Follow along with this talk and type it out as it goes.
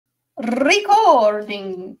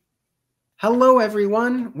Recording. Hello,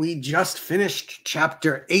 everyone. We just finished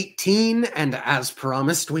chapter 18, and as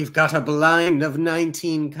promised, we've got a blind of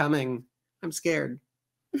 19 coming. I'm scared.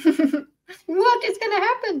 What is going to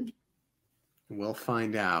happen? We'll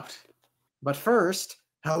find out. But first,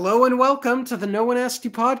 hello and welcome to the No One Asked You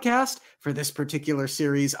podcast. For this particular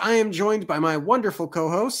series, I am joined by my wonderful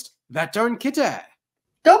co-host, That Darn Kitty.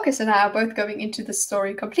 Dorkus and I are both going into the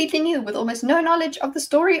story completely new with almost no knowledge of the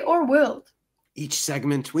story or world. Each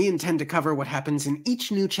segment, we intend to cover what happens in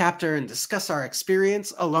each new chapter and discuss our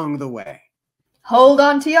experience along the way. Hold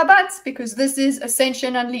on to your butts because this is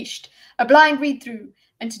Ascension Unleashed, a blind read-through,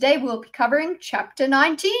 and today we'll be covering Chapter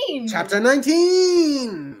 19. Chapter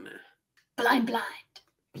 19! Blind.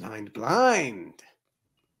 Blind.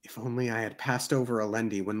 If only I had passed over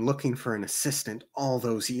Alendi when looking for an assistant all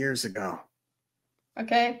those years ago.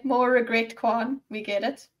 Okay, more regret, Quan. We get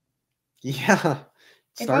it. Yeah.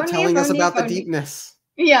 Start telling us about the deepness.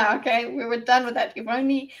 Yeah, okay, we were done with that. If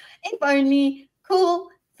only. Cool.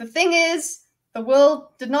 The thing is, the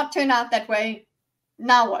world did not turn out that way.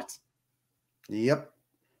 Now what? Yep.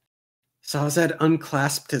 Sazed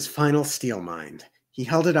unclasped his final steel mind. He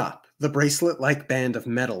held it up, the bracelet-like band of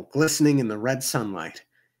metal glistening in the red sunlight.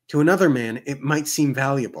 To another man, it might seem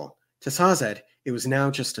valuable. To Sazed, it was now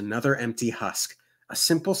just another empty husk, a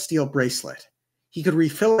simple steel bracelet. He could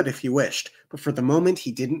refill it if he wished, but for the moment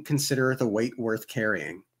he didn't consider the weight worth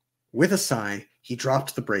carrying. With a sigh, he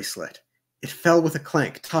dropped the bracelet. It fell with a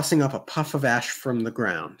clank, tossing up a puff of ash from the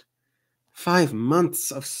ground. 5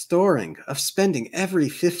 months of storing, of spending every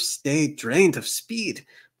fifth day drained of speed,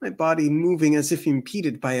 my body moving as if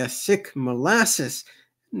impeded by a sick molasses.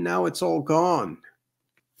 Now it's all gone.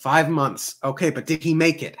 5 months. Okay, but did he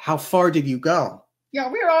make it? How far did you go? Yeah,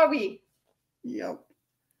 where are we? Yep.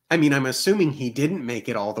 I mean, I'm assuming he didn't make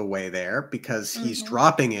it all the way there because he's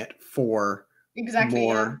dropping it for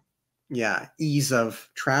more ease of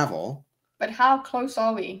travel. But how close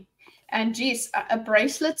are we? And geez, a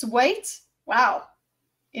bracelet's weight? Wow.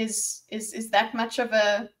 Is that much of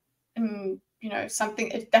a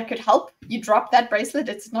something that could help? You drop that bracelet,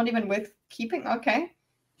 it's not even worth keeping. Okay.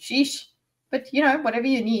 Sheesh. But whatever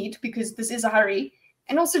you need, because this is a hurry.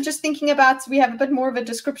 And also just thinking about, we have a bit more of a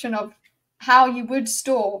description of how you would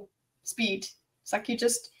store speed. It's like you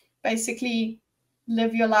just basically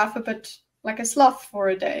live your life a bit like a sloth for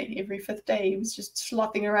a day. Every fifth day, he was just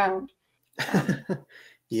slothing around.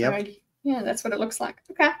 Yep. So, yeah, that's what it looks like.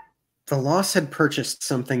 Okay. The loss had purchased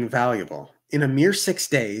something valuable. In a mere 6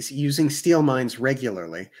 days, using steel mines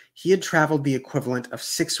regularly, he had traveled the equivalent of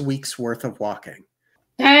 6 weeks' worth of walking.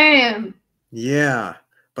 Damn! Yeah,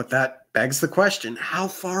 but that begs the question, how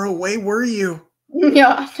far away were you?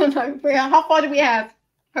 Yeah, I don't know. How far do we have?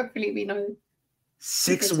 Hopefully we know.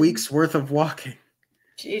 6 weeks worth of walking.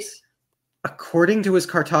 Jeez. According to his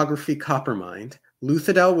cartography coppermind,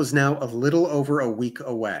 Luthadel was now a little over a week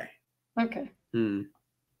away. Okay.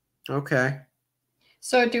 Okay.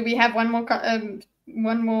 So do we have one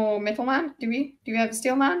more metal mine? Do we have a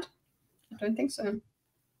steel mine? I don't think so.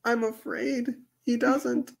 I'm afraid he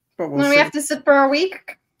doesn't. But we'll see. We have to sit for a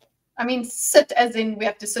week? I mean, sit as in we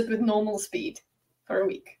have to sit with normal speed for a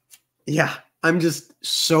week. Yeah, I'm just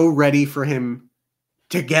so ready for him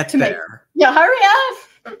to get there. Yeah, hurry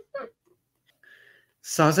up!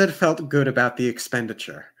 Sazed felt good about the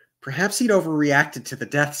expenditure. Perhaps he'd overreacted to the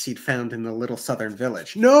deaths he'd found in the little southern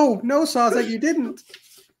village. No, Sazed, you didn't.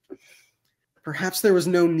 Perhaps there was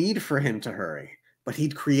no need for him to hurry, but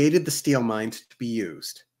he'd created the steel mine to be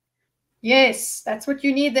used. Yes, that's what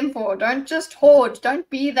you need them for. Don't just hoard. Don't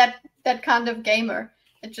be that kind of gamer.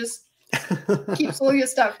 It just keeps all your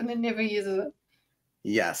stuff and then never uses it.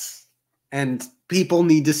 Yes. And people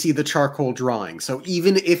need to see the charcoal drawing. So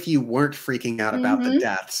even if you weren't freaking out about the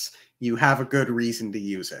deaths, you have a good reason to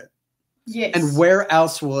use it. Yes. And where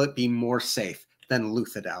else will it be more safe than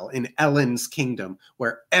Luthadel, in Ellen's kingdom,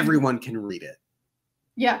 where everyone can read it?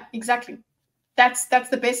 Yeah, exactly. That's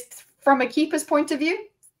the best from a keeper's point of view.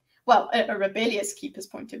 Well, a rebellious keeper's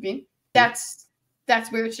point of view. That's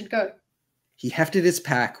where it should go. He hefted his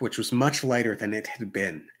pack, which was much lighter than it had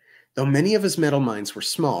been. Though many of his metal mines were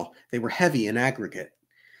small, they were heavy in aggregate.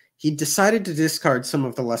 He'd decided to discard some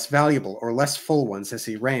of the less valuable or less full ones as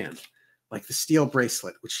he ran, like the steel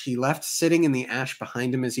bracelet, which he left sitting in the ash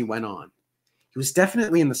behind him as he went on. He was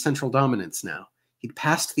definitely in the central dominance now. He'd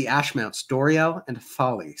passed the ash mounts Doriel and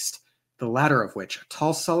Falist, the latter of which, a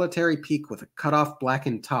tall solitary peak with a cut-off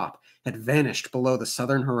blackened top, had vanished below the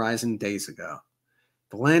southern horizon days ago.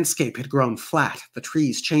 The landscape had grown flat, the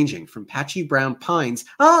trees changing from patchy brown pines.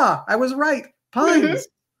 Ah, I was right! Pines!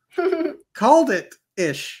 Called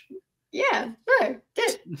it-ish. Yeah, no,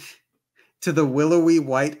 did. to the willowy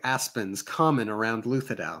white aspens common around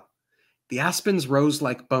Luthadel. The aspens rose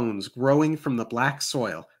like bones growing from the black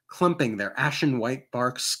soil, clumping their ashen white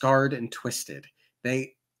bark scarred and twisted.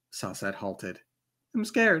 Sazed halted. I'm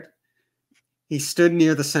scared. He stood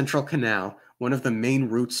near the central canal, one of the main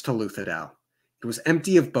routes to Luthadel. It was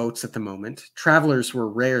empty of boats at the moment. Travelers were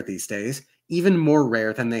rare these days, even more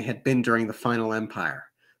rare than they had been during the Final Empire,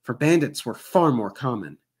 for bandits were far more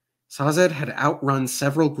common. Sazed had outrun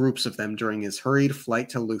several groups of them during his hurried flight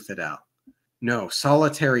to Luthadel. No,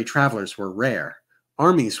 solitary travelers were rare.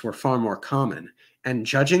 Armies were far more common, and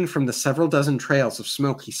judging from the several dozen trails of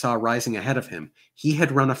smoke he saw rising ahead of him, he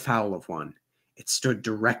had run afoul of one. It stood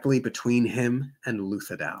directly between him and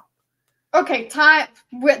Luthadel. Okay, time.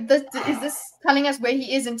 Is this telling us where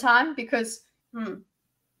he is in time? Because,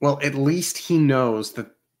 Well, at least he knows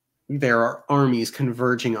that there are armies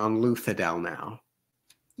converging on Luthadel now.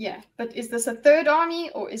 Yeah, but is this a third army,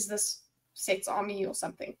 or is this Set's army or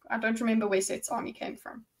something? I don't remember where Set's army came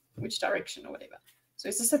from, which direction or whatever. So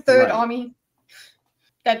is this a third army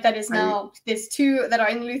that is now, there's two that are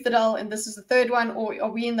in Luthadel, and this is the third one, or are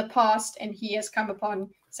we in the past and he has come upon,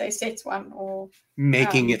 say, Set's one, or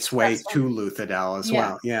making its way to Luthadel as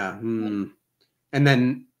well? Yeah. And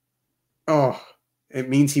then, it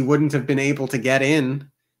means he wouldn't have been able to get in.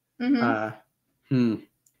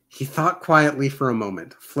 He thought quietly for a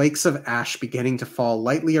moment, flakes of ash beginning to fall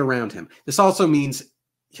lightly around him. This also means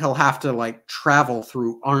he'll have to, travel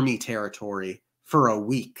through army territory for a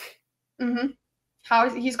week.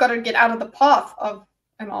 He's got to get out of the path of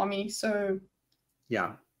an army, so...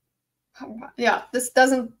 Yeah, this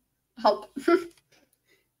doesn't help.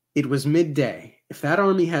 It was midday. If that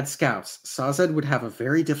army had scouts, Sazed would have a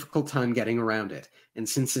very difficult time getting around it, and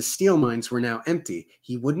since his steel mines were now empty,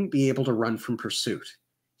 he wouldn't be able to run from pursuit.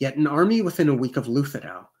 Yet an army within a week of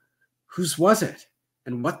Luthadel. Whose was it?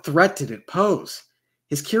 And what threat did it pose?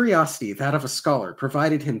 His curiosity, that of a scholar,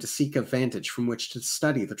 provided him to seek a vantage from which to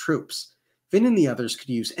study the troops. Vin and the others could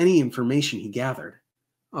use any information he gathered.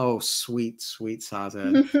 Oh, sweet, sweet Sazed.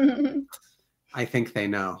 I think they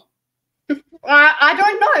know. I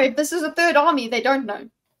don't know. If this is a third army, they don't know.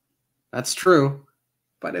 That's true.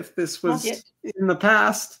 But if this was in the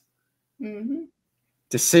past...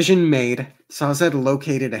 Decision made, Sazed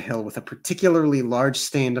located a hill with a particularly large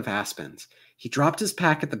stand of aspens. He dropped his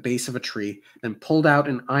pack at the base of a tree, then pulled out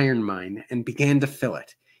an iron mine and began to fill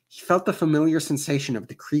it. He felt the familiar sensation of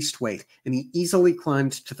decreased weight, and he easily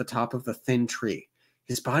climbed to the top of the thin tree.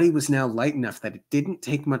 His body was now light enough that it didn't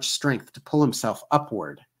take much strength to pull himself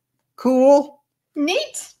upward. Cool!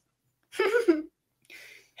 Neat!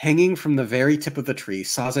 Hanging from the very tip of the tree,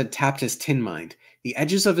 Sazed tapped his tin mind. The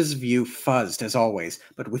edges of his view fuzzed as always,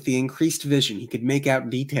 but with the increased vision he could make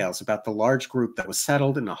out details about the large group that was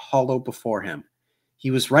settled in a hollow before him.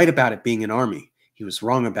 He was right about it being an army. He was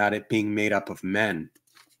wrong about it being made up of men.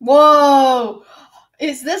 Whoa!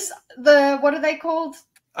 Is this what are they called?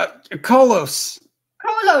 Kolos!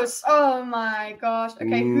 Kolos! Oh my gosh.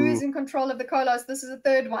 Okay, who's in control of the Kolos? This is the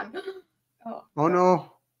third one. Oh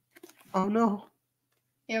no. Oh no.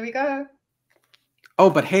 Here we go. Oh,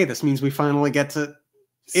 but hey, this means we finally get to...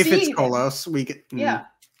 If it's Kolos, we get... Yeah.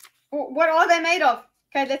 What are they made of?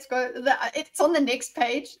 Okay, let's go. It's on the next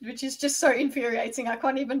page, which is just so infuriating. I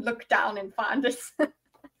can't even look down and find it.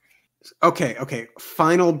 Okay.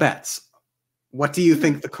 Final bets. What do you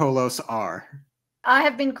think the Kolos are? I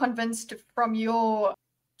have been convinced from your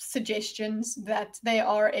suggestions that they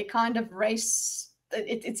are a kind of race.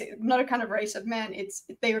 It's not a kind of race of man.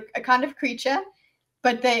 They're a kind of creature,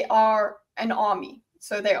 but they are an army.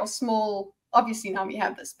 So they are small. Obviously now we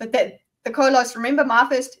have this, but the Kolos, remember my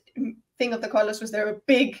first thing of the Kolos was they were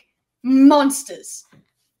big monsters,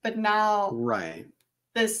 but now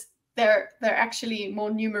they're actually more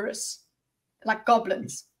numerous, like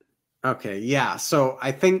goblins. Okay, yeah. So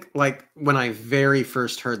I think when I very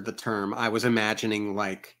first heard the term, I was imagining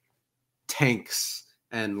tanks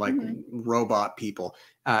and robot people,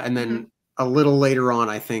 and then a little later on,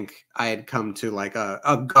 I think I had come to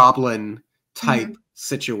a goblin type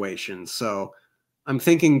situation. So I'm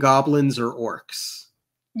thinking goblins or orcs.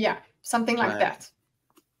 Yeah, something like that.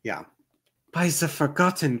 Yeah. By the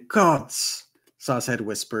forgotten gods, Sazed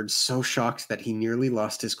whispered, so shocked that he nearly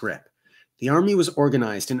lost his grip. The army was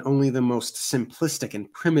organized in only the most simplistic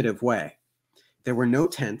and primitive way. There were no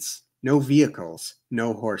tents, no vehicles,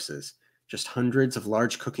 no horses, just hundreds of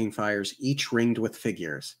large cooking fires, each ringed with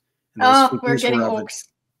figures. And we're getting orcs.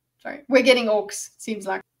 We're getting orcs, seems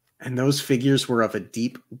like. And those figures were of a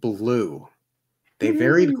deep blue. They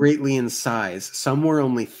varied greatly in size. Some were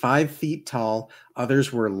only 5 feet tall.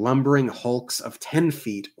 Others were lumbering hulks of 10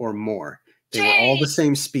 feet or more. They were all the Jeez!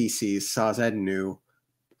 same species, Sazed knew.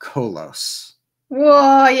 Kolos.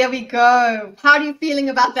 Whoa, here we go. How are you feeling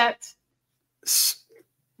about that?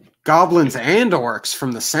 Goblins and orcs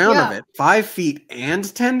from the sound of Yeah. it. 5 feet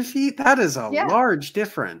and 10 feet? That is a Yeah. large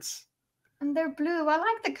difference. And they're blue. I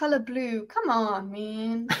like the color blue. Come on,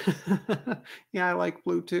 man. Yeah, I like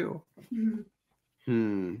blue too.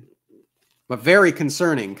 Mhm. But very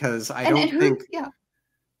concerning because I don't think Who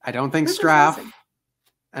controls Straff it?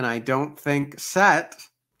 and I don't think Set.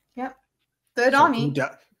 Yep. Third So army.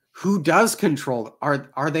 who does control? Are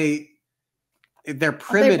they? They're Are they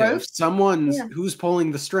primitive. rogue? Who's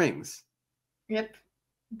pulling the strings. Yep.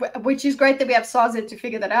 Which is great that we have Sazed to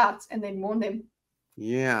figure that out and then warn them.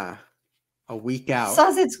 Yeah. A week out.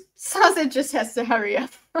 Sazed just has to hurry up.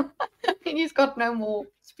 And he's got no more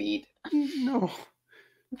speed. No.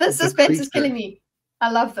 This suspense is killing me. I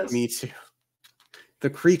love this. Me too. The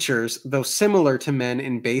creatures, though similar to men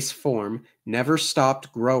in base form, never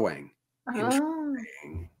stopped growing.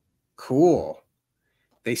 Interesting. Cool.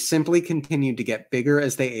 They simply continued to get bigger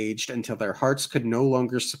as they aged until their hearts could no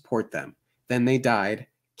longer support them. Then they died,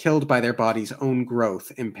 killed by their body's own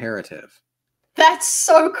growth imperative. That's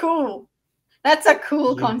so cool. That's a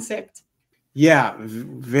cool concept. Yeah,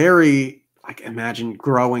 very, like, imagine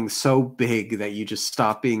growing so big that you just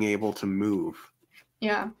stop being able to move.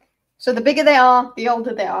 Yeah. So the bigger they are, the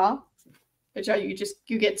older they are. Which are you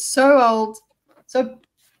get so old, so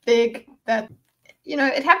big that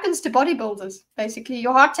it happens to bodybuilders. Basically,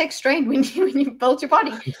 your heart takes strain when you build your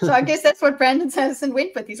body. So I guess that's what Brandon Sanderson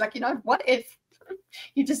went with. He's like, what if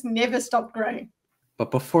you just never stop growing?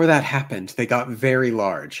 But before that happened, they got very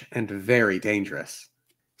large and very dangerous.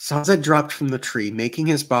 Sazed dropped from the tree, making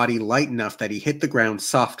his body light enough that he hit the ground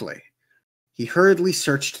softly. He hurriedly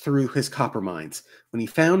searched through his copper mines. When he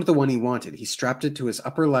found the one he wanted, he strapped it to his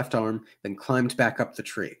upper left arm, then climbed back up the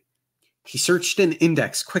tree. He searched an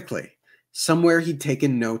index quickly. Somewhere he'd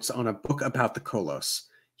taken notes on a book about the Kolos.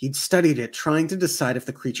 He'd studied it, trying to decide if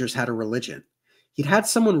the creatures had a religion. He'd had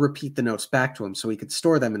someone repeat the notes back to him so he could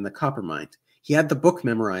store them in the copper mine. He had the book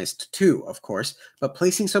memorized too, of course, but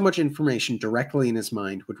placing so much information directly in his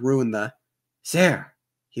mind would ruin the... There,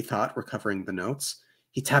 he thought, recovering the notes.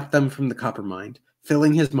 He tapped them from the copper mine,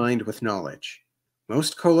 filling his mind with knowledge.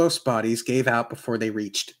 Most Kolos bodies gave out before they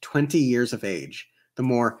reached 20 years of age. The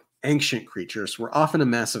more ancient creatures were often a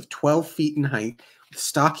mass of 12 feet in height, with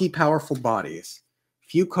stocky, powerful bodies.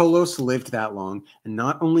 Few Kolos lived that long, and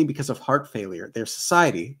not only because of heart failure, their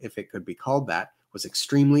society, if it could be called that, was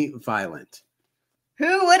extremely violent.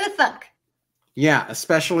 Who would have thunk? Yeah,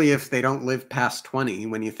 especially if they don't live past 20,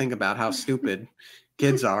 when you think about how stupid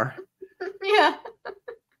kids are. Yeah.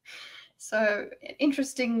 So,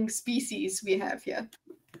 interesting species we have here.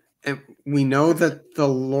 And we know that the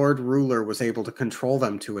Lord Ruler was able to control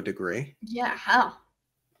them to a degree. Yeah, how?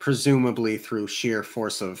 Presumably through sheer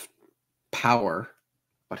force of power.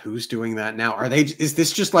 But who's doing that now? Is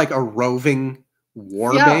this just like a roving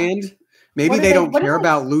war band? Maybe they don't care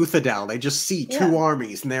about Luthadel. They just see two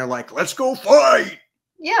armies and they're like, let's go fight!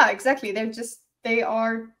 Yeah, exactly. They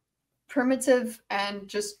are primitive and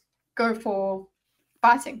just go for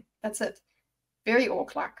fighting. That's it. Very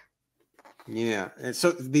orc-like. Yeah. And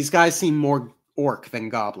so these guys seem more orc than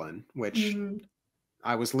goblin, which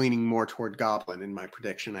I was leaning more toward goblin in my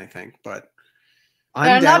prediction, I think. But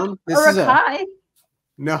I'm down.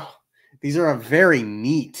 No. These are a very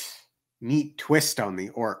neat twist on the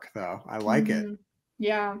orc, though. I like it.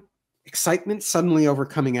 Yeah. Excitement suddenly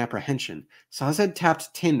overcoming apprehension, Sazed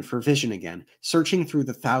tapped Tin for vision again, searching through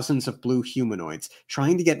the thousands of blue humanoids,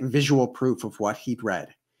 trying to get visual proof of what he'd read.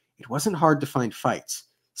 It wasn't hard to find fights.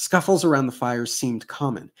 Scuffles around the fires seemed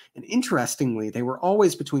common, and interestingly, they were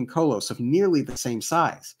always between Kolos of nearly the same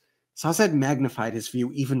size. Sazed magnified his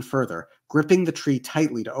view even further, gripping the tree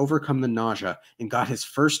tightly to overcome the nausea, and got his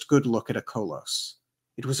first good look at a Kolos.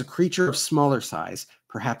 It was a creature of smaller size,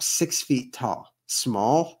 perhaps 6 feet tall.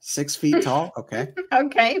 Small? 6 feet tall? Okay.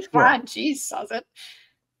 Okay, fine. Jeez, Sazed.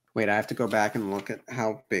 Wait, I have to go back and look at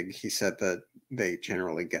how big he said that they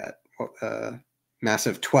generally get.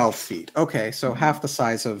 Massive 12 feet. Okay, so half the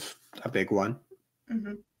size of a big one.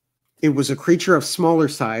 It was a creature of smaller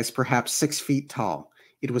size, perhaps 6 feet tall.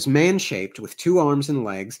 It was man-shaped with 2 arms and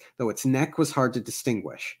legs, though its neck was hard to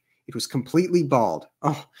distinguish. It was completely bald.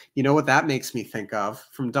 Oh, you know what that makes me think of?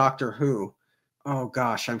 From Doctor Who. Oh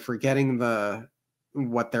gosh, I'm forgetting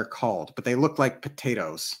what they're called, but they look like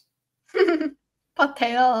potatoes.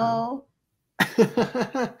 Potato.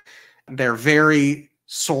 They're very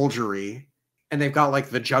soldiery, and they've got like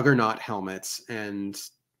the juggernaut helmets, and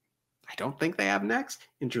I don't think they have necks.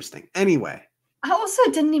 Interesting. Anyway. I also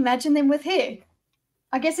didn't imagine them with hair.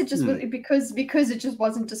 I guess it just was because it just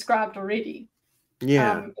wasn't described already.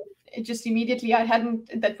 Yeah. It just immediately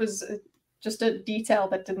that was just a detail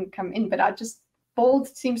that didn't come in, but bald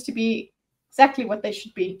seems to be exactly what they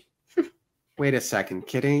should be. Wait a second,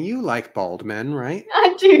 Kitty. You like bald men, right?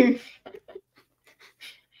 I do.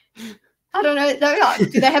 I don't know.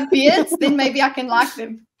 Do they have beards? Then maybe I can like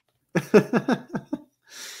them.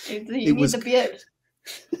 You need the beard.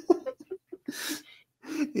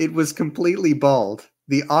 It was completely bald.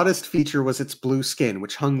 The oddest feature was its blue skin,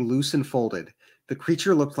 which hung loose and folded. The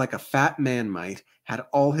creature looked like a fat man might, had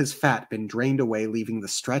all his fat been drained away, leaving the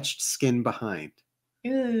stretched skin behind.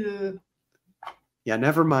 Ew. Yeah,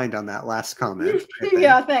 never mind on that last comment.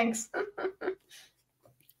 Yeah, thanks.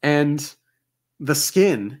 And the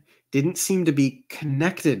skin didn't seem to be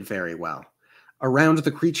connected very well. Around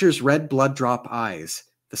the creature's red blood drop eyes,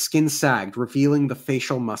 the skin sagged, revealing the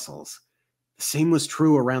facial muscles. The same was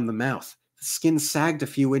true around the mouth. The skin sagged a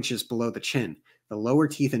few inches below the chin, the lower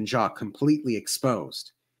teeth and jaw completely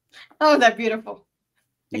exposed. Oh, they're beautiful.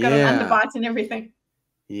 They got an underbite and everything.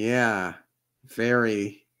 Yeah.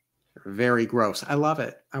 Very, very gross. I love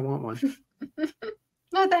it. I want one.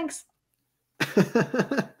 No, thanks.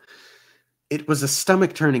 It was a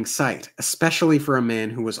stomach-turning sight, especially for a man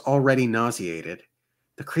who was already nauseated.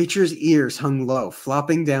 The creature's ears hung low,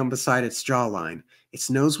 flopping down beside its jawline. Its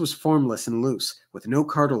nose was formless and loose, with no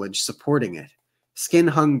cartilage supporting it. Skin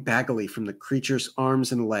hung baggily from the creature's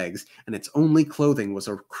arms and legs, and its only clothing was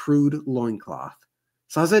a crude loincloth.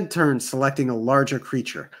 Sazed turned, selecting a larger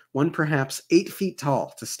creature, one perhaps 8 feet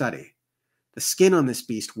tall, to study. The skin on this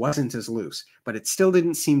beast wasn't as loose, but it still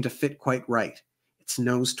didn't seem to fit quite right. Its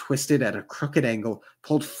nose twisted at a crooked angle,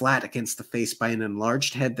 pulled flat against the face by an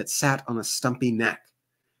enlarged head that sat on a stumpy neck.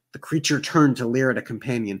 The creature turned to leer at a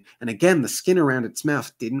companion, and again the skin around its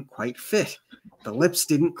mouth didn't quite fit. The lips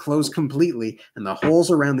didn't close completely, and the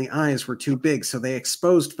holes around the eyes were too big, so they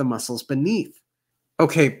exposed the muscles beneath.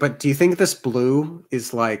 Okay, but do you think this blue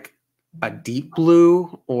is like a deep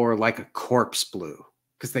blue or like a corpse blue?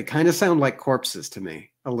 Because they kind of sound like corpses to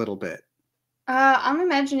me, a little bit. I'm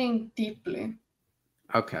imagining deep blue.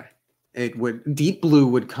 Okay. Deep blue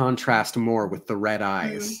would contrast more with the red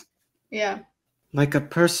eyes. Yeah. Like a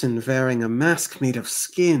person wearing a mask made of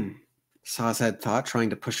skin, Sazed thought, trying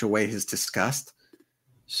to push away his disgust.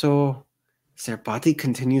 So, their body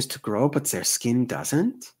continues to grow, but their skin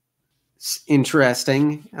doesn't? It's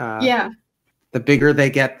interesting. Yeah. The bigger they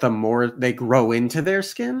get, the more they grow into their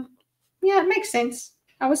skin? Yeah, it makes sense.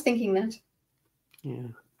 I was thinking that. Yeah.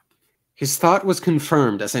 His thought was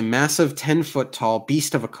confirmed as a massive 10-foot-tall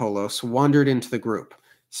beast of a Kolos wandered into the group.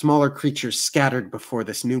 Smaller creatures scattered before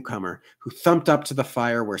this newcomer, who thumped up to the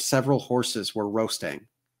fire where several horses were roasting.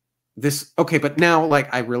 Okay, but now,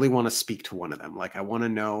 I really want to speak to one of them. I want to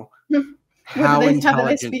know how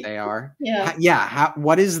intelligent they are. Yeah.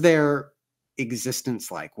 What is their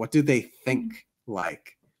existence like? What do they think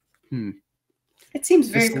like? It seems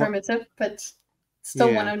very primitive, but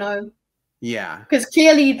still want to know. Yeah. Because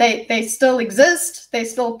clearly they still exist, they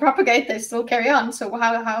still propagate, they still carry on. So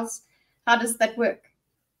how does that work?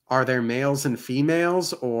 Are there males and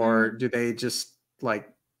females, or do they just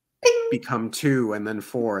become 2 and then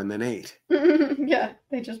 4 and then 8? Yeah,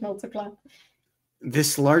 they just multiply.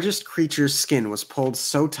 This largest creature's skin was pulled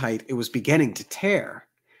so tight it was beginning to tear.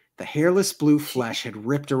 The hairless blue flesh had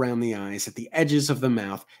ripped around the eyes, at the edges of the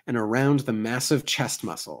mouth, and around the massive chest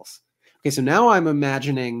muscles. Okay, so now I'm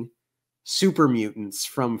imagining super mutants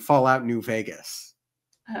from Fallout New Vegas.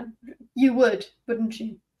 You wouldn't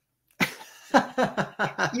you?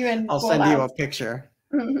 I'll send you a picture.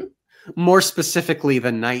 More specifically,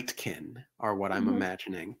 the Nightkin are what I'm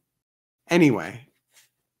imagining. Anyway,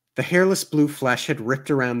 the hairless blue flesh had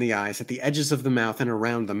ripped around the eyes, at the edges of the mouth, and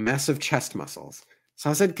around the massive chest muscles.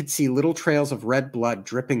 Sazed could see little trails of red blood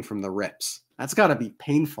dripping from the rips. That's got to be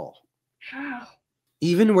painful. How?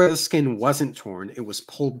 Even where the skin wasn't torn, it was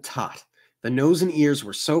pulled taut. The nose and ears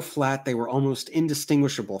were so flat they were almost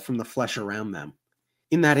indistinguishable from the flesh around them.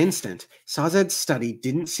 In that instant, Sazed's study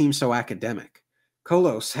didn't seem so academic.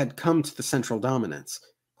 Kolos had come to the central dominance,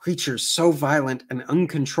 creatures so violent and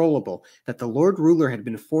uncontrollable that the Lord Ruler had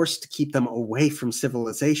been forced to keep them away from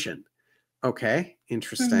civilization. Okay,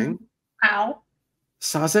 interesting. How?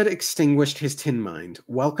 Sazed extinguished his tin mind,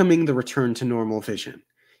 welcoming the return to normal vision.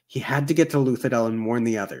 He had to get to Luthadel and warn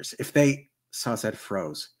the others. Sazed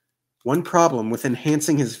froze. One problem with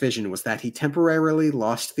enhancing his vision was that he temporarily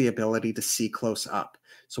lost the ability to see close up,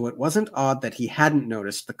 so it wasn't odd that he hadn't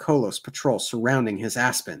noticed the Kolos patrol surrounding his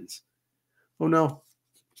aspens. Oh no.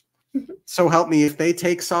 So help me, if they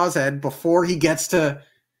take Sazed before he gets to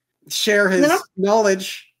share his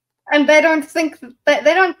knowledge. And they don't think they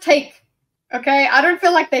don't take. Okay, I don't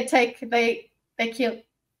feel like they kill.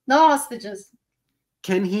 No hostages.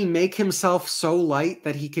 Can he make himself so light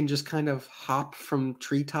that he can just kind of hop from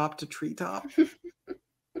treetop to treetop?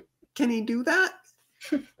 Can he do that?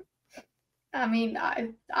 I mean, I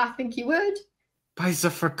think he would. By the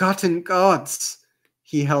forgotten gods!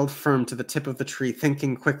 He held firm to the tip of the tree,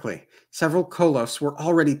 thinking quickly. Several Kolos were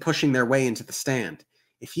already pushing their way into the stand.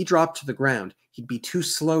 If he dropped to the ground, he'd be too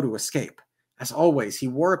slow to escape. As always, he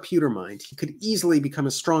wore a pewter mind. He could easily become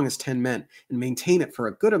as strong as 10 men and maintain it for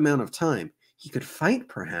a good amount of time. He could fight,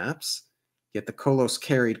 perhaps. Yet the Kolos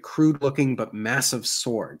carried crude-looking but massive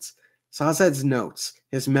swords. Sazed's notes,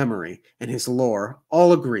 his memory, and his lore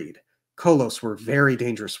all agreed. Kolos were very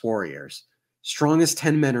dangerous warriors. Strong as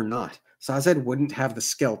 10 men or not, Sazed wouldn't have the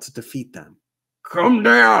skill to defeat them. "Come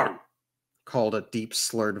down!" called a deep,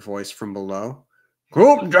 slurred voice from below.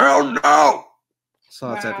 "Come down now!"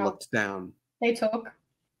 Sazed looked down. They talk.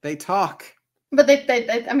 They talk. But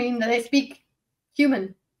they speak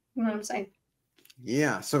human. You know what I'm saying?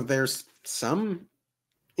 Yeah, so there's some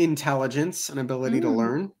intelligence and ability to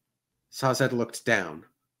learn. Sazed looked down.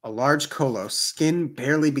 A large Kolos, skin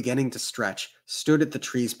barely beginning to stretch, stood at the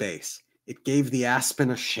tree's base. It gave the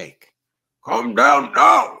aspen a shake. "Come down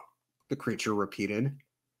now!" the creature repeated.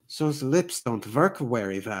 "Those lips don't work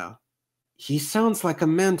very well. He sounds like a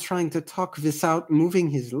man trying to talk without moving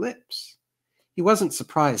his lips." He wasn't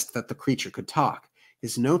surprised that the creature could talk.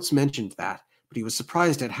 His notes mentioned that, but he was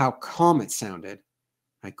surprised at how calm it sounded.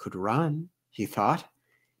 "I could run," he thought.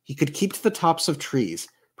 He could keep to the tops of trees,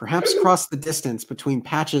 perhaps cross the distance between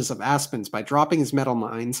patches of aspens by dropping his metal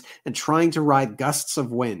mines and trying to ride gusts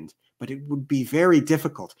of wind, but it would be very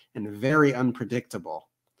difficult and very unpredictable.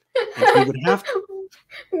 And he would have to...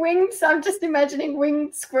 Wings, I'm just imagining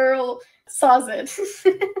winged squirrel Sazed.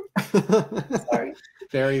 Sorry.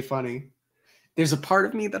 Very funny. There's a part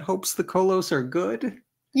of me that hopes the Kolos are good.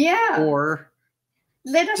 Yeah. Or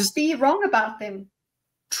let us just be wrong about them.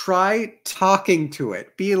 Try talking to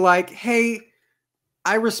it. Be like, "Hey,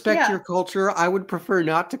 I respect your culture. I would prefer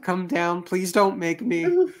not to come down. Please don't make me.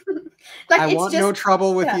 I want no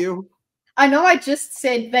trouble with you." I know I just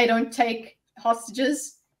said they don't take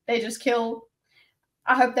hostages. They just kill.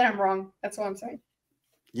 I hope that I'm wrong. That's all I'm saying.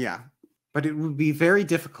 Yeah, but it would be very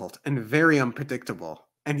difficult and very unpredictable.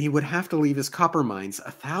 And he would have to leave his copper mines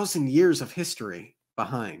 1,000 years of history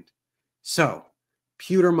behind. So,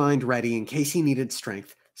 pewter mind ready in case he needed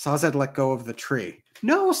strength, Sazed let go of the tree.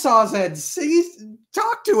 "No, Sazed,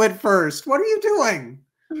 talk to it first. What are you doing?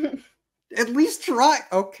 At least try."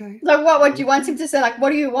 Okay. So what do you want him to say? Like,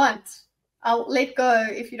 what do you want? I'll let go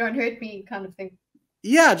if you don't hurt me, kind of thing.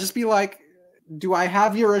 Yeah, just be like, "Do I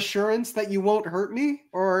have your assurance that you won't hurt me?"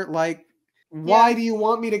 Or like, "Why do you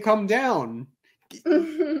want me to come down?"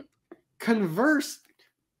 Converse.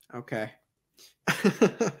 Okay.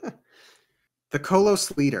 The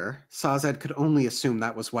Kolos leader, Sazed could only assume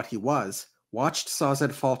that was what he was, watched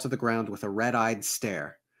Sazed fall to the ground with a red-eyed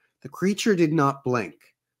stare. The creature did not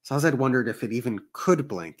blink. Sazed wondered if it even could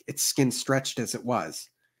blink, its skin stretched as it was.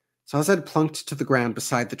 Sazed plunked to the ground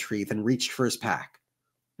beside the tree, then reached for his pack.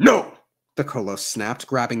 "No!" the Kolos snapped,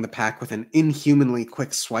 grabbing the pack with an inhumanly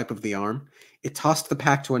quick swipe of the arm. It tossed the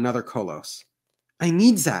pack to another Kolos. "I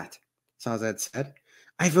need that," Sazed said.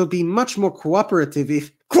 "I will be much more cooperative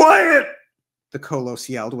if—" "Quiet!" the Kolos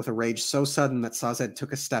yelled with a rage so sudden that Sazed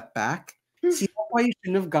took a step back. "See, that's why you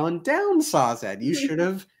shouldn't have gone down, Sazed. You should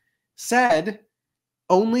have said,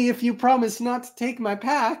 'Only if you promise not to take my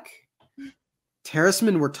pack.'"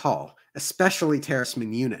 Terracemen were tall, especially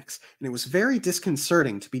Terracemen eunuchs, and it was very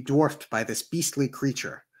disconcerting to be dwarfed by this beastly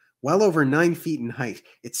creature. Well over 9 feet in height,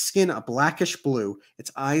 its skin a blackish blue,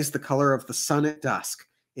 its eyes the color of the sun at dusk.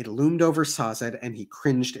 It loomed over Sazed, and he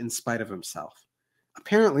cringed in spite of himself.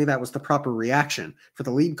 Apparently that was the proper reaction, for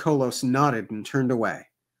the lead Kolos nodded and turned away.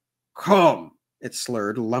 "Come," it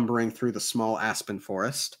slurred, lumbering through the small aspen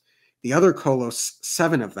forest. The other Kolos,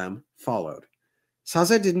 7 of them, followed.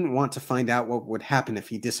 Sazed didn't want to find out what would happen if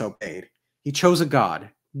he disobeyed. He chose a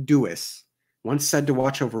god, Duis, once said to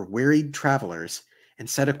watch over wearied travelers, and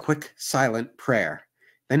said a quick, silent prayer.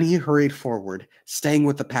 Then he hurried forward, staying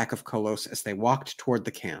with the pack of Kolos as they walked toward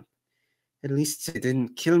the camp. "At least they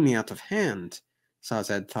didn't kill me out of hand,"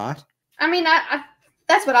 Sazed thought. I mean, I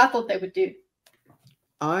that's what I thought they would do.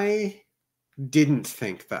 I didn't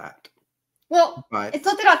think that. Well, it's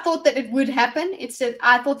not that I thought that it would happen. It's that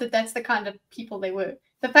I thought that that's the kind of people they were.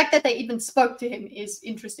 The fact that they even spoke to him is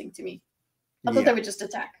interesting to me. I thought they would just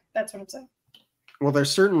attack. That's what I'm saying. Well,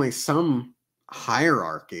 there's certainly some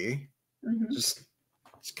hierarchy. Just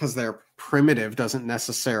because they're primitive doesn't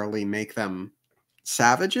necessarily make them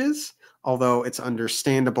savages, although it's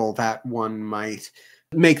understandable that one might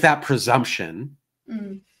make that presumption.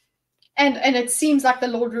 Mm. And it seems like the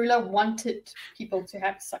Lord Ruler wanted people to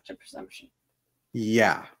have such a presumption.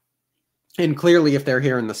 Yeah. And clearly, if they're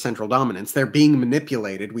here in the Central Dominance, they're being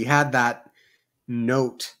manipulated. We had that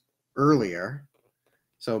note earlier.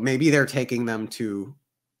 So maybe they're taking them to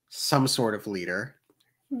some sort of leader.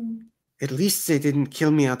 Mm. At least they didn't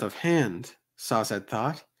kill me out of hand, Sazed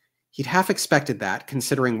thought. He'd half expected that,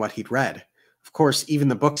 considering what he'd read. Of course, even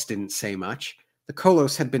the books didn't say much. The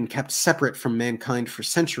Kolos had been kept separate from mankind for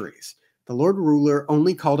centuries. The Lord Ruler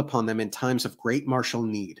only called upon them in times of great martial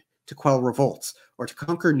need, to quell revolts, or to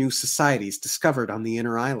conquer new societies discovered on the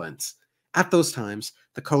inner islands. At those times,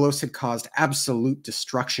 the Kolos had caused absolute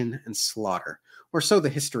destruction and slaughter, or so the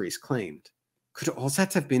histories claimed. Could all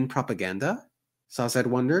that have been propaganda? Sazed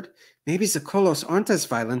wondered. Maybe the Kolos aren't as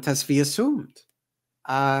violent as we assumed.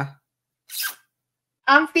 I'm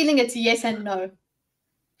feeling it's yes and no.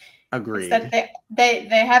 Agreed. It's that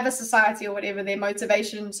they have a society or whatever. Their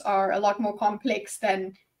motivations are a lot more complex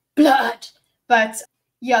than blood. But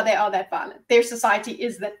yeah, they are that violent. Their society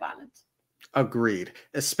is that violent. Agreed.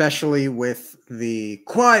 Especially with the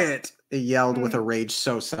quiet yelled with a rage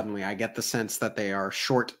so suddenly. I get the sense that they are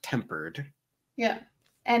short-tempered. Yeah.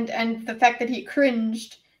 And the fact that he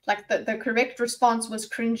cringed, like the correct response was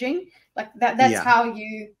cringing. Like that's how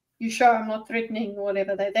you show I'm not threatening or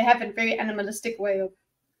whatever. They have a very animalistic way of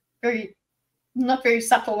not very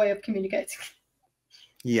subtle way of communicating.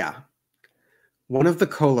 Yeah. One of the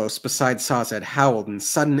Kolos beside Sazed howled in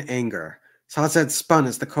sudden anger. Sazed spun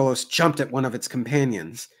as the Kolos jumped at one of its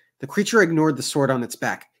companions. The creature ignored the sword on its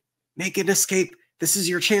back. Make an escape. This is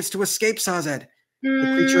your chance to escape, Sazed.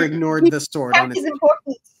 The creature ignored the sword on its back.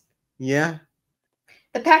 Important. Yeah?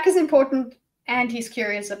 The pack is important, and he's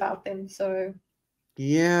curious about them, so...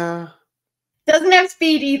 Yeah. Doesn't have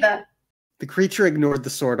speed either. The creature ignored the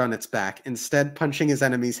sword on its back, instead punching his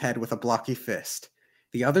enemy's head with a blocky fist.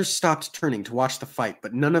 The others stopped turning to watch the fight,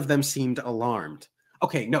 but none of them seemed alarmed.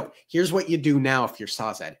 Okay, no, here's what you do now if you're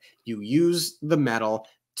Sazed. You use the metal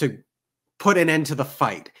to put an end to the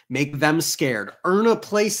fight, make them scared, earn a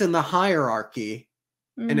place in the hierarchy,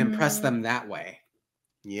 and impress them that way.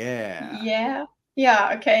 Yeah.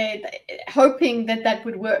 Yeah, okay. Hoping that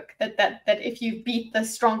would work, that if you beat the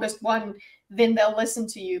strongest one, then they'll listen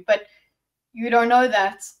to you. But you don't know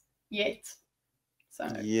that yet. So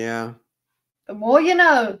yeah. The more you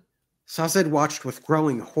know. Sazed watched with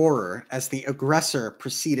growing horror as the aggressor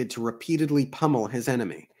proceeded to repeatedly pummel his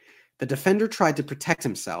enemy. The defender tried to protect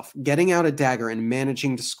himself, getting out a dagger and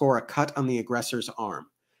managing to score a cut on the aggressor's arm.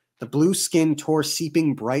 The blue skin tore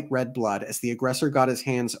seeping bright red blood as the aggressor got his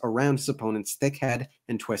hands around his opponent's thick head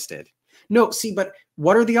and twisted. No, see, but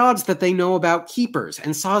what are the odds that they know about keepers?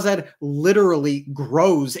 And Sazed literally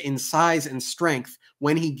grows in size and strength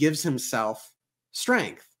when he gives himself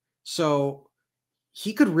strength. So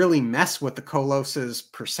he could really mess with the Kolos's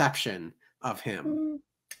perception of him.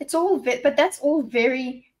 It's all, but that's all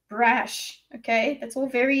very brash, okay? That's all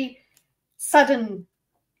very sudden.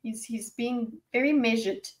 He's being very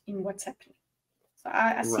measured in what's happening. So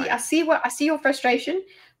I see your frustration,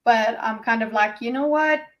 but I'm kind of like, you know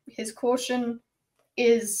what? His caution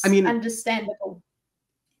is understandable.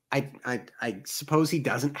 I suppose he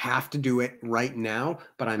doesn't have to do it right now,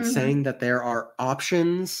 but I'm saying that there are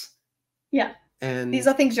options. Yeah. And these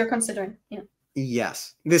are things you're considering. Yeah.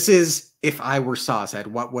 Yes. This is, if I were Sazed,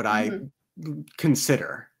 what would I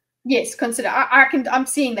consider? Yes, consider. I'm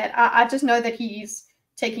seeing that. I just know that he's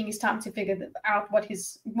taking his time to figure out what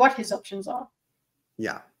his options are.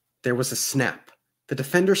 Yeah. There was a snap. The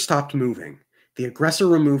defender stopped moving. The aggressor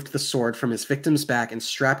removed the sword from his victim's back and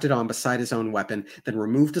strapped it on beside his own weapon, then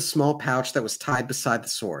removed a small pouch that was tied beside the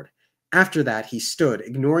sword. After that, he stood,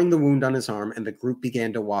 ignoring the wound on his arm, and the group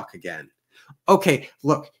began to walk again. Okay,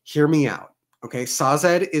 look, hear me out. Okay,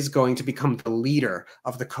 Sazed is going to become the leader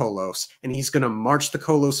of the Kolos, and he's going to march the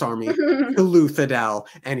Kolos army to Luthadel,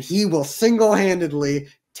 and he will single-handedly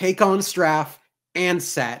take on Straff and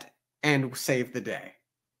Set and save the day.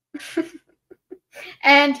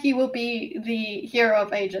 And he will be the hero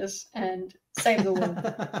of ages and save the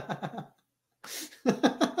world.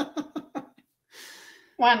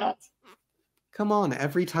 Why not? Come on,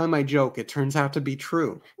 every time I joke, it turns out to be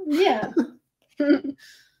true. Yeah.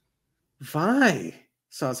 Why?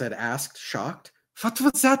 Sazed asked, shocked. What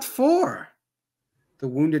was that for? The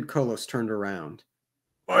wounded Kolos turned around.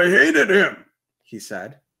 I hated him, he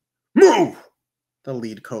said. Move! The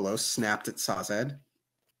lead Kolos snapped at Sazed.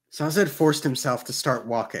 Sazed forced himself to start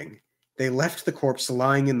walking. They left the corpse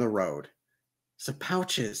lying in the road. The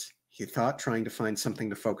pouches, he thought, trying to find something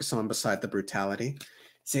to focus on beside the brutality.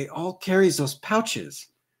 They all carry those pouches.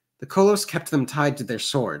 The Kolos kept them tied to their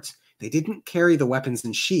swords. They didn't carry the weapons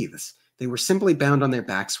in sheaths. They were simply bound on their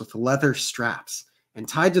backs with leather straps, and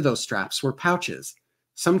tied to those straps were pouches.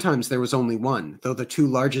 Sometimes there was only one, though the two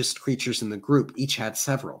largest creatures in the group each had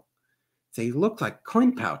several. They look like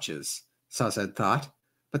coin pouches, Sazed thought,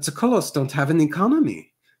 but the Kolos don't have an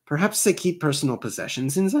economy. Perhaps they keep personal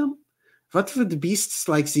possessions in them? What would beasts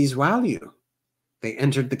like these value? They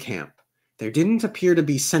entered the camp. There didn't appear to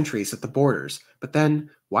be sentries at the borders, but then,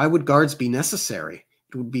 why would guards be necessary?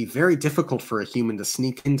 It would be very difficult for a human to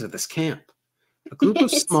sneak into this camp. A group of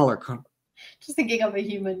smaller... Just thinking of a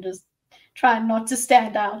human just trying not to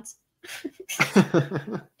stand out.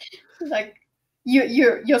 Like,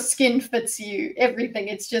 your skin fits you, everything.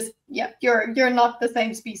 It's just, yeah, you're not the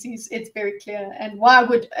same species. It's very clear. And why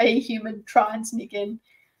would a human try and sneak in?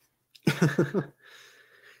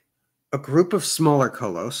 A group of smaller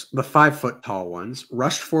Kolos, the 5-foot-tall ones,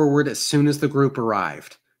 rushed forward as soon as the group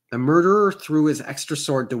arrived. The murderer threw his extra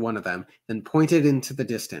sword to one of them, then pointed into the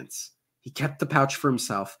distance. He kept the pouch for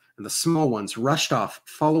himself, and the small ones rushed off,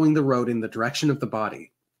 following the road in the direction of the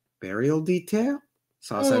body. Burial detail?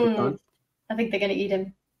 Sazed I think they're going to eat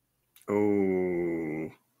him. Oh,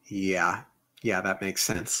 yeah. Yeah, that makes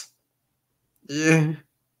sense.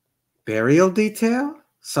 Burial detail?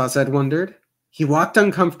 Sazed wondered. He walked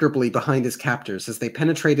uncomfortably behind his captors as they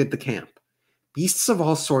penetrated the camp. Beasts of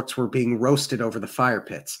all sorts were being roasted over the fire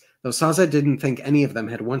pits, though Sazed didn't think any of them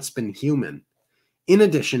had once been human. In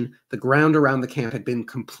addition, the ground around the camp had been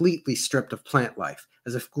completely stripped of plant life,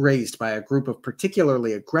 as if grazed by a group of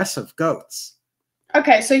particularly aggressive goats.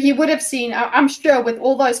 Okay, so he would have seen, I'm sure with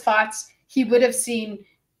all those fights, he would have seen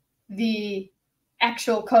the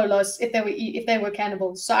actual Kolos if they were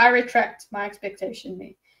cannibals. So I retract my expectation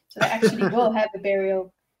there. So they actually will have a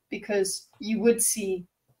burial, because you would see,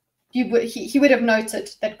 he would have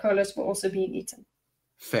noted that Kolos were also being eaten.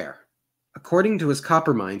 Fair. According to his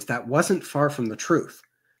copper mind, that wasn't far from the truth.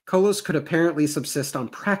 Kolos could apparently subsist on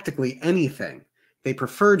practically anything. They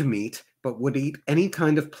preferred meat, but would eat any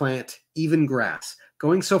kind of plant, even grass,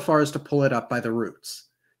 going so far as to pull it up by the roots.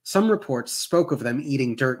 Some reports spoke of them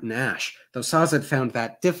eating dirt and ash, though Sazed found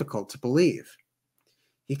that difficult to believe.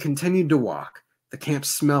 He continued to walk. The camp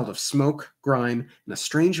smelled of smoke, grime, and a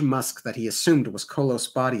strange musk that he assumed was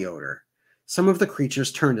Kolos body odor. Some of the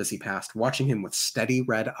creatures turned as he passed, watching him with steady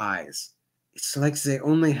red eyes. It's like they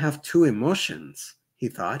only have two emotions, he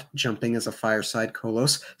thought, jumping as a fireside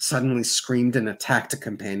Kolos suddenly screamed and attacked a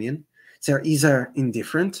companion. They're either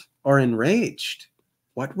indifferent or enraged.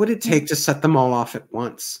 What would it take to set them all off at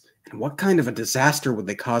once? And what kind of a disaster would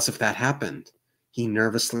they cause if that happened? He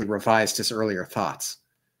nervously revised his earlier thoughts.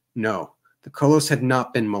 No, the Kolos had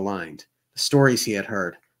not been maligned. The stories he had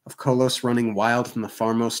heard, of Kolos running wild in the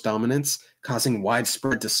farmost dominance, causing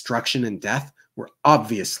widespread destruction and death, were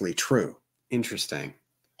obviously true. Interesting.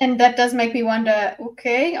 And that does make me wonder,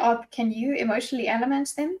 okay, can you emotionally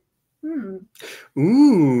element them?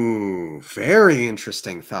 Ooh, very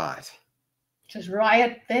interesting thought. Just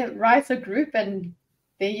riot a group, and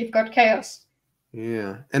there you've got chaos.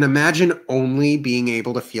 Yeah. And imagine only being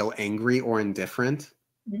able to feel angry or indifferent.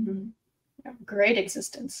 Mm-hmm. Great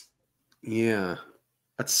existence. Yeah.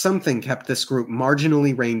 But something kept this group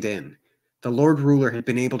marginally reined in. The Lord Ruler had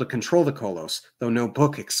been able to control the Kolos, though no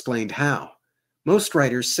book explained how. Most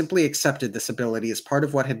writers simply accepted this ability as part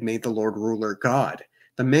of what had made the Lord Ruler God.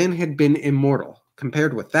 The man had been immortal.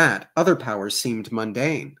 Compared with that, other powers seemed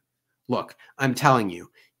mundane. Look, I'm telling you,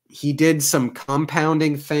 he did some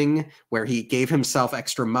compounding thing where he gave himself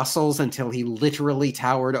extra muscles until he literally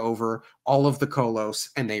towered over all of the Kolos,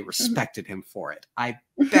 and they respected him for it. I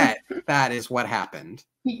bet that is what happened.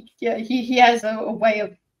 He has a way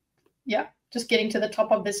of, just getting to the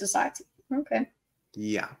top of the society. Okay.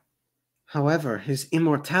 Yeah. However, his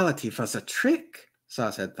immortality was a trick,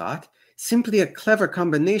 Sazed thought. Simply a clever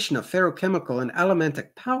combination of ferochemical and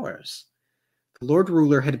elementic powers. The Lord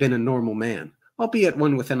Ruler had been a normal man, albeit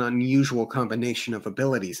one with an unusual combination of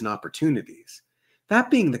abilities and opportunities.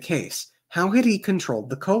 That being the case, how had he controlled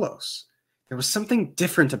the Kolos? There was something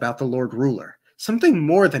different about the Lord Ruler, something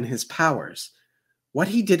more than his powers. What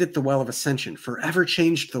he did at the Well of Ascension forever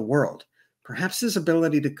changed the world. Perhaps his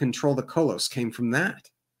ability to control the Kolos came from that.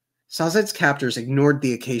 Sazed's captors ignored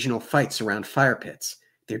the occasional fights around fire pits.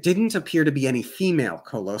 There didn't appear to be any female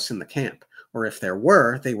Kolos in the camp, or if there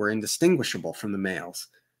were, they were indistinguishable from the males.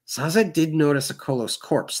 Sazed did notice a Kolos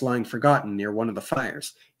corpse lying forgotten near one of the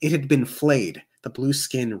fires. It had been flayed, the blue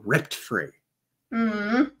skin ripped free.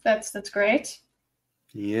 That's great.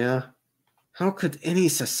 Yeah. How could any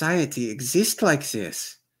society exist like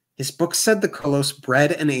this? His book said the Kolos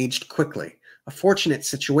bred and aged quickly, a fortunate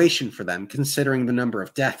situation for them considering the number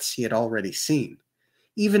of deaths he had already seen.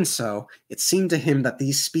 Even so, it seemed to him that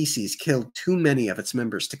these species killed too many of its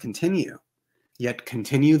members to continue. Yet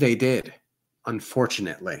continue they did,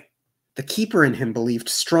 unfortunately. The keeper in him believed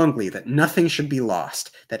strongly that nothing should be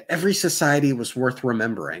lost, that every society was worth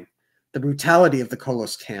remembering. The brutality of the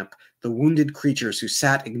Kolos camp, the wounded creatures who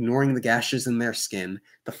sat ignoring the gashes in their skin,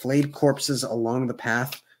 the flayed corpses along the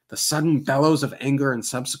path, the sudden bellows of anger and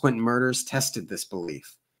subsequent murders tested this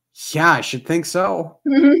belief. Yeah, I should think so.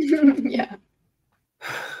 Yeah.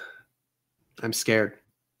 I'm scared.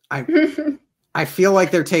 I feel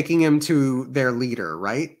like they're taking him to their leader,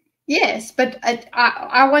 right? Yes, but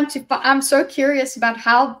I want to. I'm so curious about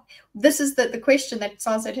how this is the question that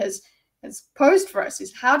Sazed has posed for us: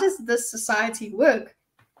 is how does this society work?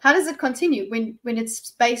 How does it continue when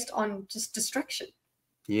it's based on just destruction?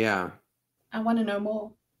 Yeah. I want to know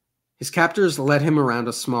more. His captors led him around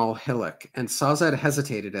a small hillock, and Sazed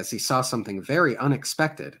hesitated as he saw something very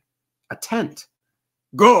unexpected. A tent.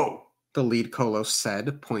 Go, the lead Kolos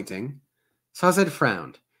said, pointing. Sazed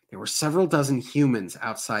frowned. There were several dozen humans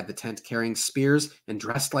outside the tent carrying spears and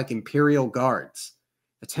dressed like imperial guards.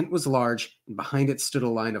 The tent was large, and behind it stood a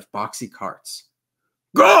line of boxy carts.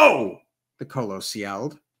 Go! The Kolos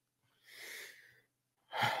yelled.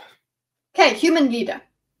 Okay, human leader.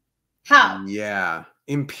 How? Yeah,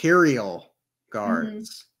 imperial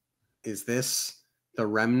guards. Mm-hmm. Is this the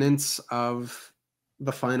remnants of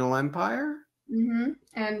the final empire?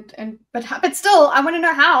 Mm-hmm. But still, I want to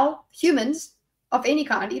know how humans of any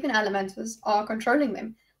kind, even elementals, are controlling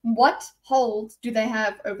them. What hold do they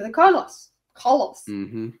have over the Kolos?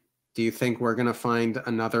 Mm-hmm. Do you think we're going to find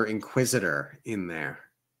another Inquisitor in there?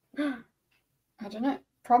 I don't know.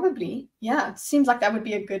 Probably. Yeah. Seems like that would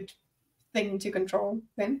be a good thing to control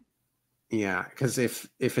them. Yeah, because if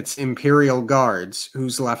it's Imperial guards,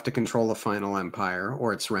 who's left to control the final empire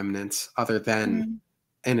or its remnants other than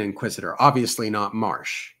an Inquisitor? Obviously not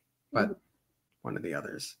Marsh, but one of the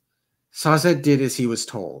others. Sazed did as he was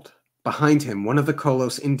told. Behind him, one of the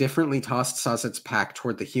Kolos indifferently tossed Sazed's pack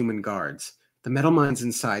toward the human guards. The metal mines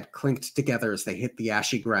inside clinked together as they hit the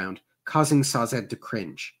ashy ground, causing Sazed to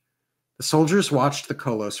cringe. The soldiers watched the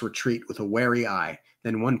Kolos retreat with a wary eye,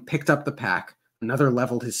 then one picked up the pack, another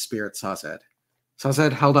leveled his spear at Sazed.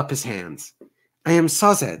 Sazed held up his hands. I am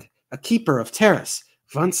Sazed, a keeper of Terrace,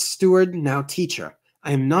 once steward, now teacher.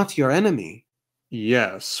 I am not your enemy.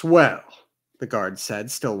 Yes, well, the guard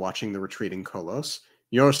said, still watching the retreating Kolos.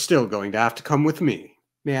 You're still going to have to come with me.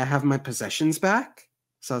 May I have my possessions back?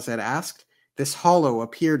 Sazed asked. This hollow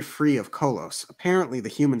appeared free of Kolos. Apparently the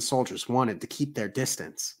human soldiers wanted to keep their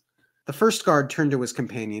distance. The first guard turned to his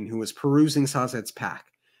companion, who was perusing Sazed's pack.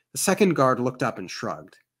 The second guard looked up and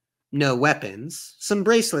shrugged. No weapons. Some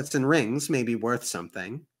bracelets and rings may be worth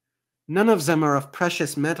something. None of them are of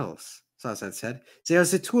precious metals, Sazed said. They are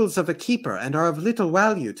the tools of a keeper and are of little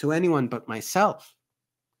value to anyone but myself.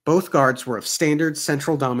 Both guards were of standard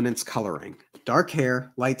central dominance coloring. Dark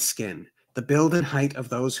hair, light skin. The build and height of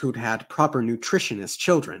those who'd had proper nutrition as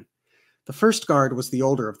children. The first guard was the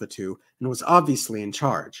older of the two and was obviously in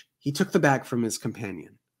charge. He took the bag from his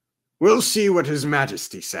companion. We'll see what His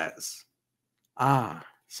Majesty says. Ah,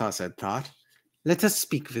 Sazed thought. Let us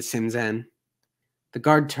speak with him then. The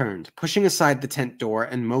guard turned, pushing aside the tent door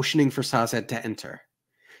and motioning for Sazed to enter.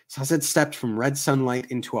 Sazed stepped from red sunlight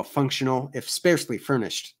into a functional, if sparsely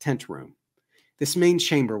furnished, tent room. This main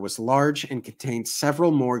chamber was large and contained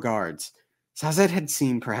several more guards. Sazed had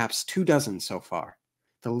seen perhaps 24 so far.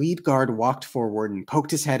 The lead guard walked forward and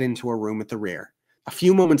poked his head into a room at the rear. A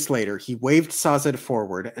few moments later, he waved Sazed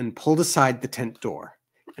forward and pulled aside the tent door.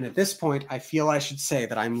 And at this point, I feel I should say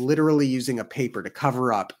that I'm literally using a paper to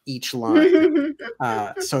cover up each line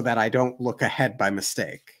so that I don't look ahead by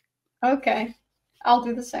mistake. Okay. I'll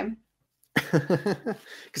do the same.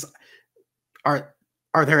 Because are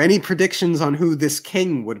there any predictions on who this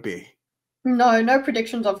king would be? No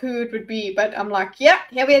predictions of who it would be, but I'm like, yeah,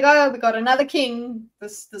 here we go. We got another king.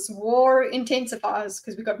 This war intensifies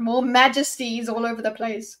because we got more majesties all over the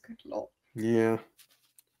place. Good lord.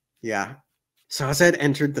 Yeah. Sazed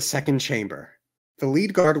entered the second chamber. The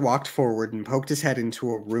lead guard walked forward and poked his head into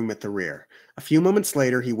a room at the rear. A few moments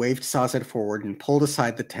later, he waved Sazed forward and pulled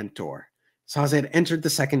aside the tent door. Sazed entered the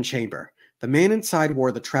second chamber. The man inside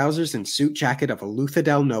wore the trousers and suit jacket of a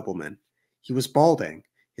Luthadel nobleman. He was balding,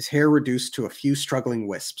 his hair reduced to a few struggling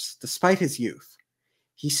wisps, despite his youth.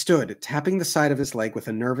 He stood, tapping the side of his leg with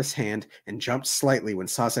a nervous hand, and jumped slightly when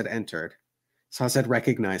Sazed entered. Sazed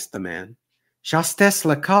recognized the man. Justesse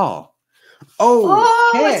Lacal.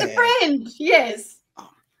 Oh, it's a friend. Yes.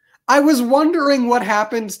 I was wondering what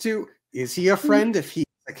happened to... Is he a friend if he's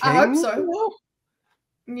a king? I hope so.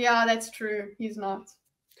 Yeah, that's true. He's not.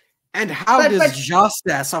 And how does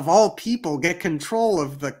Justice, of all people, get control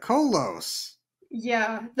of the Kolos?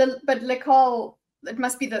 Yeah, but Lekal, it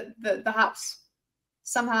must be the house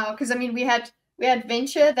somehow. Because I mean, we had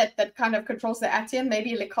Venture that kind of controls the Atium.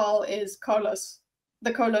 Maybe Lekal is Kolos,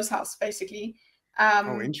 the Kolos house, basically.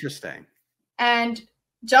 Oh, interesting. And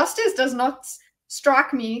Justice does not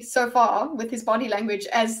strike me so far with his body language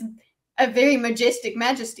as a very majestic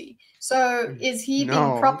majesty. So is he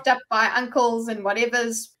being propped up by uncles and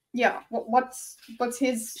whatever's? Yeah, what's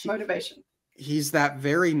his motivation? He's that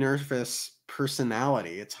very nervous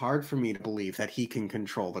personality. It's hard for me to believe that he can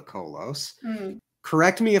control the Kolos.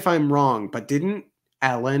 Correct me if I'm wrong, but didn't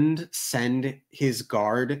Elend send his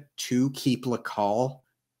guard to keep Lekal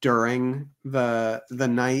during the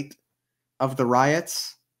night of the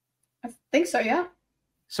riots? I think so, yeah.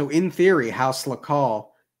 So in theory, House Lekal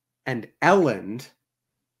and Elend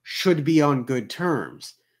should be on good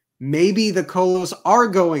terms. Maybe the Kolos are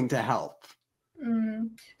going to help.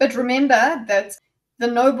 But remember that the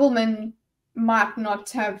nobleman might not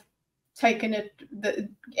have taken it.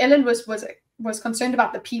 Elend was concerned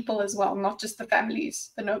about the people as well, not just the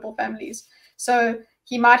families, the noble families. So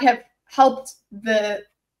he might have helped the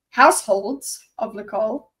households of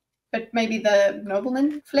Lekal, but maybe the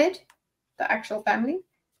nobleman fled, the actual family.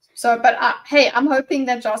 So, but hey, I'm hoping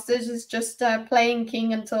that Justice is just playing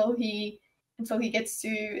king until he gets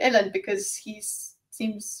to Elend, because he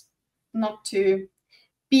seems not to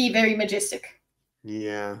be very majestic.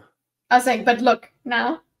 Yeah. I was saying, but look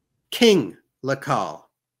now. King Lekal,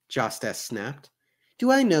 Justice snapped.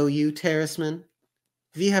 Do I know you, Terraceman?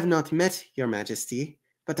 We have not met, your majesty,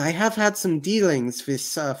 but I have had some dealings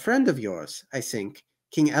with a friend of yours, I think.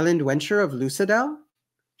 King Elend Wencher of Lucidel?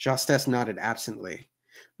 Justice nodded absently.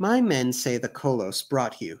 My men say the Kolos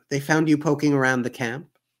brought you. They found you poking around the camp?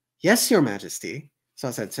 Yes, your majesty,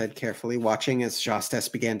 Sazed said carefully, watching as Justice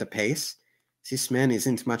began to pace. This man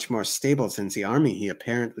isn't much more stable than the army he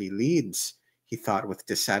apparently leads, he thought with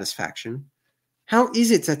dissatisfaction. How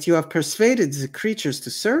is it that you have persuaded the creatures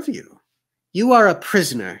to serve you? You are a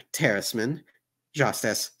prisoner, Terraceman,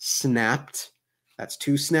 Justice snapped. That's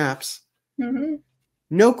 2 snaps.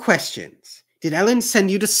 No questions. Did Ellen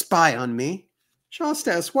send you to spy on me?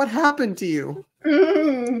 Justice, what happened to you?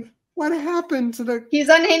 What happened to the... He's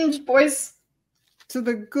unhinged, boys. To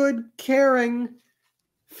the good, caring,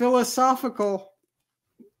 philosophical,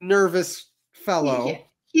 nervous fellow.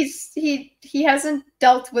 He hasn't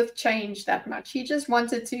dealt with change that much. He just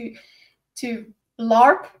wanted to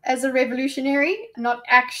LARP as a revolutionary, not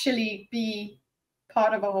actually be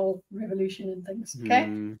part of a whole revolution and things.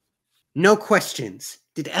 Okay? No questions.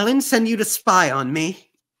 Did Ellen send you to spy on me?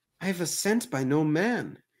 I have assent by no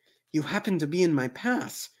man. You happen to be in my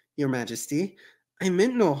path, your majesty. I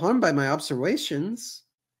meant no harm by my observations.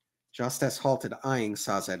 Justice halted, eyeing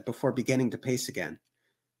Sazed before beginning to pace again.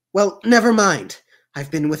 Well, never mind.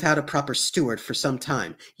 I've been without a proper steward for some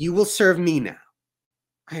time. You will serve me now.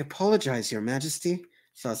 I apologize, your majesty,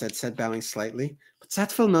 Sazed said, bowing slightly, but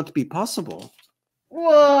that will not be possible.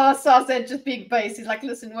 Whoa, Sazed just being base. He's like,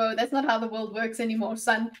 listen, whoa, that's not how the world works anymore,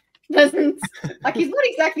 son. Doesn't, like, he's not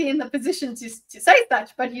exactly in the position to say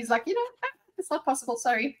that, but he's like, it's not possible,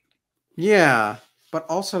 sorry. Yeah, but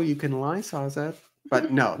also you can lie, Sazed.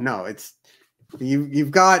 But no, it's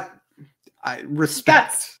you've got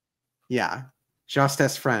respect. Guts. Yeah.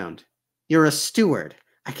 Justice frowned. You're a steward.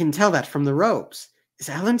 I can tell that from the robes. Is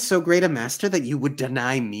Elend so great a master that you would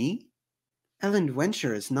deny me? Elend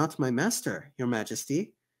Wencher is not my master, your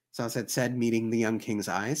majesty, Sazed said, meeting the young king's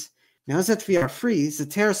eyes. Now that we are free, the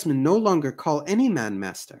terracemen no longer call any man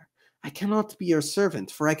master. I cannot be your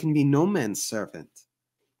servant, for I can be no man's servant.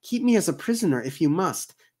 Keep me as a prisoner if you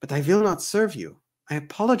must, but I will not serve you. I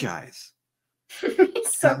apologize.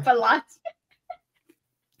 He's so polite.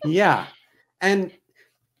 Yeah. And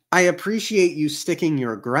I appreciate you sticking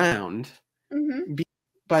your ground,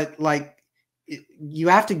 but like, you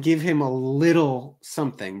have to give him a little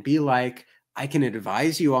something. Be like, I can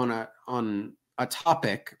advise you on a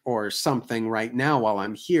topic or something right now while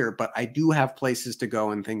I'm here, but I do have places to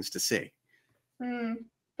go and things to see.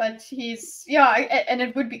 But he's, and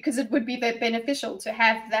it would be, because it would be very beneficial to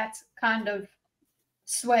have that kind of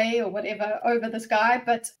sway or whatever over this guy.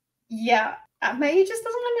 But yeah, maybe he just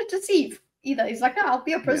doesn't want to deceive either. He's like, no, I'll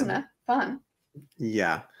be a prisoner. Yeah. Fine.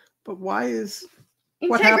 Yeah. But why is... Integrity.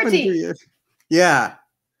 What happened to you? Yeah.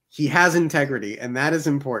 He has integrity, and that is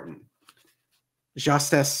important.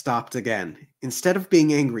 Justice stopped again. Instead of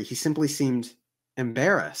being angry, he simply seemed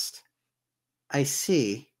embarrassed. I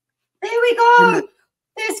see. There we go!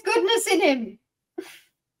 There's goodness in him.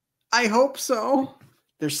 I hope so.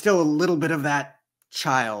 There's still a little bit of that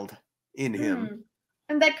child in him.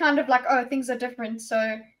 And that kind of like, oh, things are different.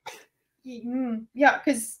 So, yeah,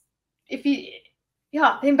 because if you,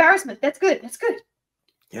 the embarrassment, that's good. That's good.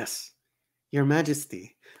 Yes. Your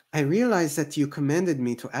Majesty, I realize that you commanded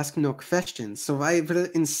me to ask no questions, so I will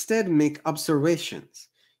instead make observations.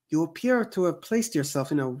 You appear to have placed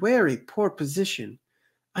yourself in a very poor position.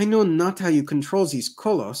 I know not how you control these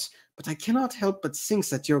kolos, but I cannot help but think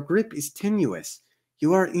that your grip is tenuous.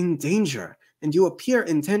 You are in danger, and you appear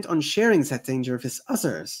intent on sharing that danger with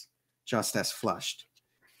others. Justice flushed.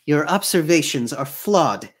 Your observations are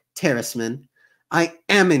flawed, Terraceman. I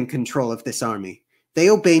am in control of this army. They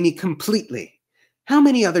obey me completely. How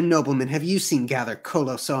many other noblemen have you seen gather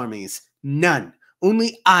kolos armies? None.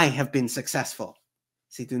 Only I have been successful.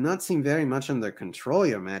 They do not seem very much under control,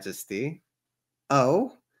 Your Majesty.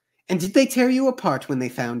 Oh? And did they tear you apart when they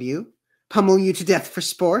found you? Pummel you to death for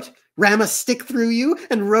sport? Ram a stick through you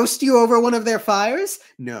and roast you over one of their fires?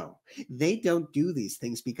 No, they don't do these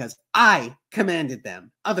things because I commanded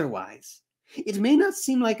them otherwise. It may not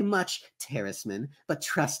seem like much, Terraceman, but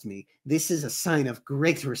trust me, this is a sign of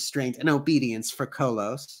great restraint and obedience for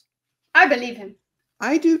Kolos. I believe him.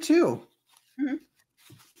 I do too.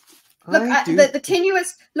 Look, the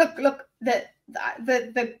tenuous. Look,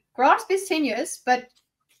 the grasp is tenuous, but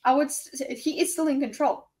he is still in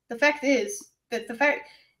control. The fact is that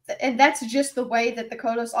and that's just the way that the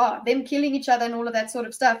Kolos are. Them killing each other and all of that sort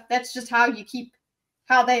of stuff. That's just how you keep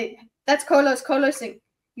that's Kolosing.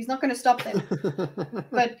 He's not going to stop them,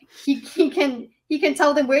 but he can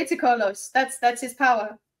tell them where to Kolos. That's his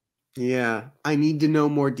power. Yeah, I need to know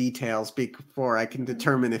more details before I can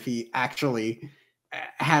determine if he actually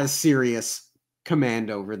has serious command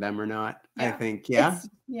over them or not. Yeah. I think,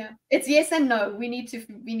 it's yes and no. We need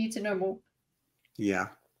to know more. Yeah.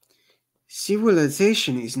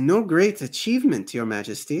 Civilization is no great achievement, Your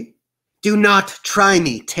Majesty. Do not try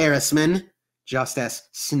me, Terraceman, Justice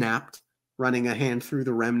snapped, running a hand through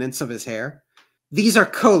the remnants of his hair. These are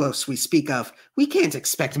Kolos we speak of. We can't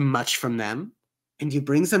expect much from them. And you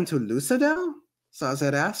brings them to Lusadel?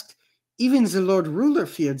 Sazed asked. Even the Lord Ruler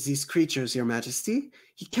feared these creatures, Your Majesty.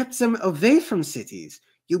 He kept them away from cities.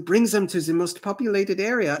 You brings them to the most populated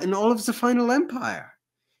area in all of the Final Empire.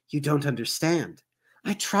 You don't understand.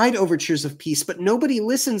 I tried overtures of peace, but nobody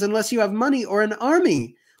listens unless you have money or an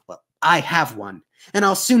army. Well, I have one, and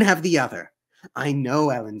I'll soon have the other. I know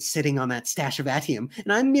Ellen's sitting on that stash of atium,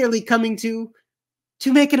 and I'm merely coming to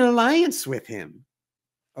make an alliance with him.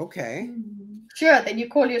 Okay. Sure, then you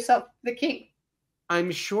call yourself the king.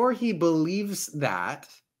 I'm sure he believes that,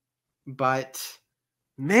 but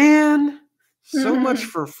man, so much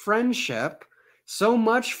for friendship, so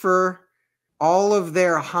much for all of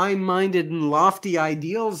their high-minded and lofty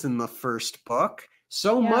ideals in the first book,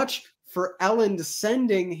 so much for Ellen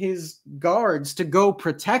sending his guards to go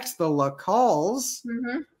protect the Lacals.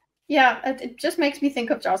 Yeah, it just makes me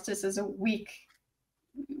think of Justice as a weak,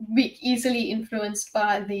 easily influenced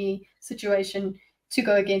by the situation to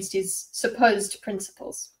go against his supposed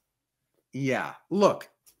principles. Yeah, look,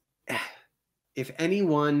 if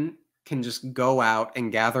anyone can just go out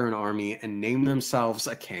and gather an army and name themselves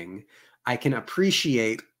a king, I can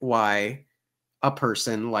appreciate why a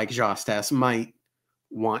person like Justice might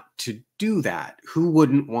want to do that. Who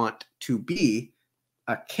wouldn't want to be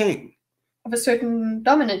a king? Of a certain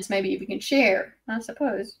dominance, maybe, if you can share, I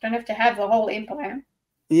suppose. Don't have to have the whole empire.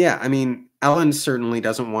 Yeah, I mean, Ellen certainly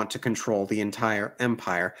doesn't want to control the entire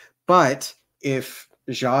empire, but if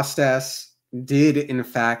Justice did, in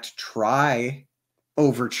fact, try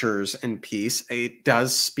overtures and peace, it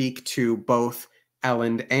does speak to both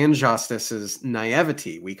Ellen and Justice's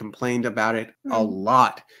naivety. We complained about it a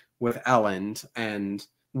lot with Ellen and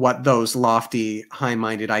what those lofty,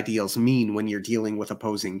 high-minded ideals mean when you're dealing with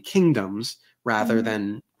opposing kingdoms rather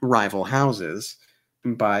than rival houses.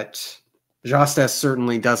 But Justice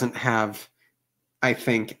certainly doesn't have, I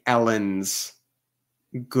think, Ellen's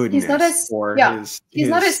goodness. He's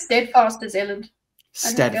not as steadfast as Ellen.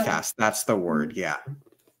 Steadfast, that's the word, yeah.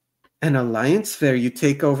 An alliance where you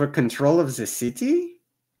take over control of the city?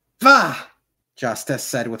 Bah! Justice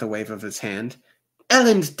said with a wave of his hand.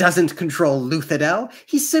 Ellen doesn't control Luthadel.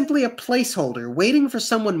 He's simply a placeholder waiting for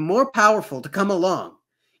someone more powerful to come along.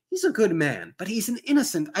 He's a good man, but he's an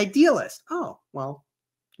innocent idealist. Oh, well,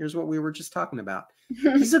 here's what we were just talking about.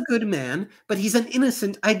 He's a good man, but he's an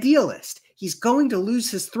innocent idealist. He's going to lose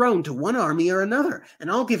his throne to one army or another, and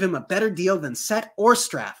I'll give him a better deal than Set or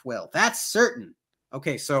Straff will. That's certain.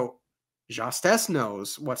 Okay, so Justice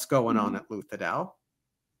knows what's going on at Luthadel.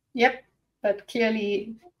 Yep, but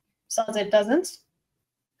clearly Sazed doesn't.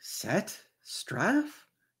 Set? Straff?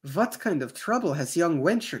 What kind of trouble has young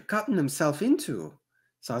Wencher gotten himself into?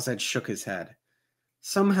 Sazed shook his head.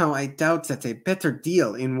 Somehow I doubt that a better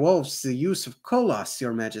deal involves the use of Kolos,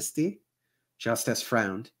 your majesty. Justice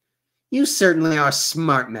frowned. You certainly are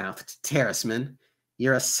smart-mouthed, Terraceman.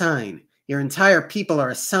 You're a sign. Your entire people are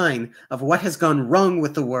a sign of what has gone wrong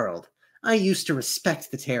with the world. I used to respect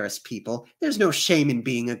the Terrace people. There's no shame in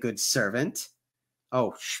being a good servant.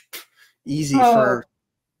 Oh, easy for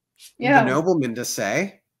the nobleman to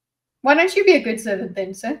say. Why don't you be a good servant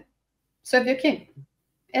then, sir? Serve your king,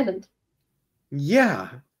 Elend. Yeah,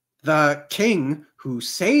 the king who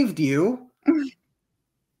saved you.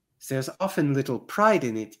 There's often little pride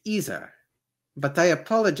in it either. But I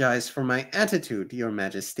apologize for my attitude, your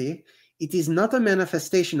majesty. It is not a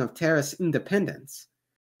manifestation of Terrace independence.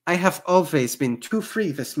 I have always been too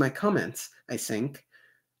free with my comments, I think.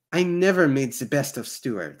 I never made the best of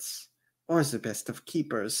stewards, or the best of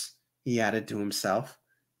keepers, he added to himself.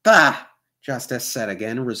 Bah! Justice said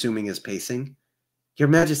again, resuming his pacing. Your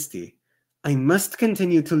majesty, I must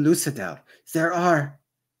continue to Lucidel. There are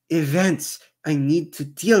events I need to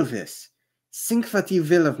deal with. Think what you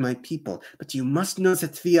will of my people, but you must know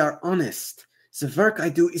that we are honest. The work I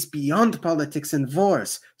do is beyond politics and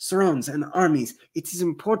wars, thrones and armies. It is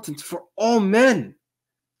important for all men.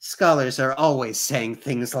 Scholars are always saying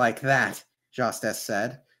things like that, Justice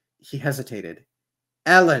said. He hesitated.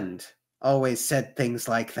 Elend always said things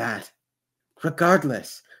like that.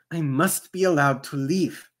 Regardless, I must be allowed to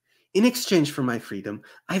leave. In exchange for my freedom,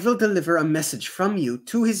 I will deliver a message from you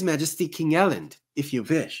to His Majesty King Elend, if you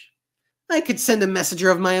wish. I could send a messenger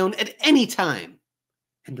of my own at any time.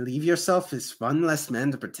 And leave yourself as one less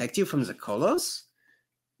man to protect you from the Kolos?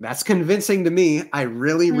 That's convincing to me. I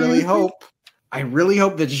really hope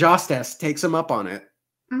that Justice takes him up on it.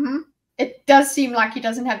 It does seem like he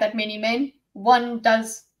doesn't have that many men.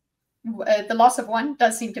 The loss of one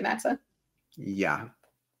does seem to matter. Yeah.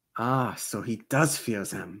 Ah, so he does fear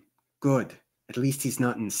them. Good. At least he's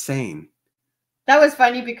not insane. That was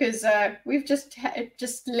funny because we've just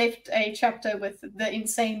left a chapter with the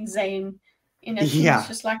insane Zane in it. Yeah. It's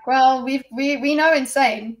just like, well, we know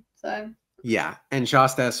insane, so. Yeah, and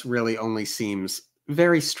Justice really only seems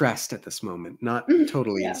very stressed at this moment, not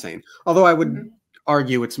totally insane. Although I would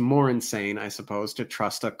argue it's more insane, I suppose, to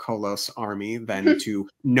trust a Kolos army than to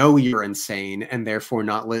know you're insane and therefore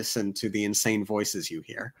not listen to the insane voices you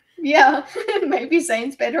hear. Yeah, maybe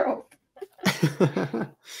Zane's better off.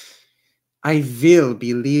 I will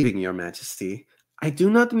be leaving, your majesty. I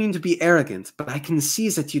do not mean to be arrogant, but I can see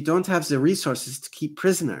that you don't have the resources to keep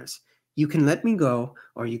prisoners. You can let me go,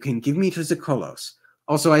 or you can give me to the Kolos.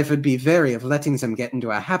 Also, I would be wary of letting them get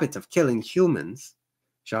into a habit of killing humans.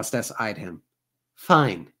 Justice eyed him.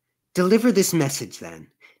 Fine. Deliver this message, then.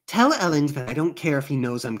 Tell Elend that I don't care if he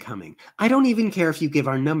knows I'm coming. I don't even care if you give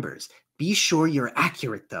our numbers. Be sure you're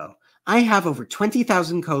accurate, though. I have over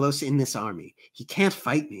 20,000 Kolos in this army. He can't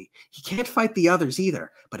fight me. He can't fight the others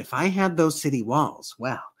either. But if I had those city walls,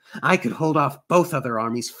 well, I could hold off both other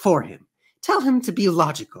armies for him. Tell him to be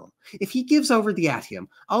logical. If he gives over the Atium,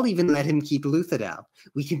 I'll even let him keep Luthadel.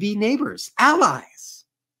 We can be neighbors, allies.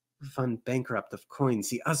 One bankrupt of coins,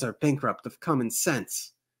 the other bankrupt of common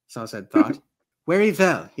sense, Sazed thought. Very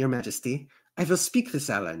well, your majesty. I will speak this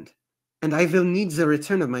Elend, and I will need the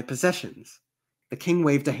return of my possessions. The king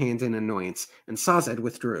waved a hand in annoyance, and Sazed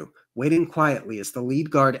withdrew, waiting quietly as the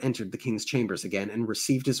lead guard entered the king's chambers again and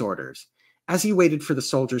received his orders. As he waited for the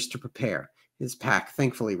soldiers to prepare, his pack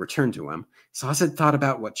thankfully returned to him, Sazed thought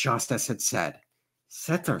about what Justice had said.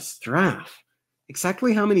 Set or Straff?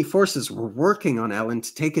 Exactly how many forces were working on Elend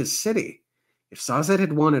to take his city? If Sazed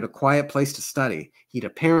had wanted a quiet place to study, he'd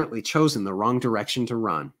apparently chosen the wrong direction to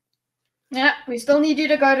run. Yeah, we still need you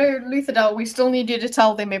to go to Luthadel. We still need you to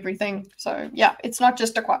tell them everything. So, yeah, it's not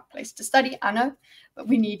just a quiet place to study, I know, but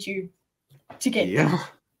we need you to get there.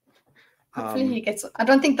 Hopefully he gets... I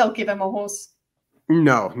don't think they'll give him a horse.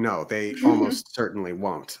 No, they almost certainly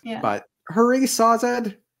won't. Yeah. But hurry,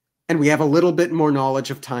 Sazed, and we have a little bit more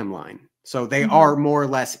knowledge of timeline. So they are more or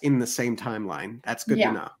less in the same timeline. That's good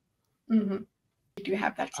to know. We do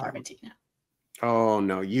have that clarity now. Oh,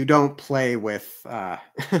 no, you don't play with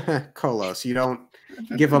Kolos. You don't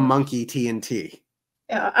give a monkey TNT.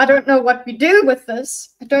 Yeah, I don't know what we do with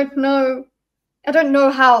this. I don't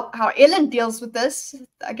know how Elend deals with this.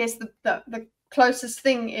 I guess the closest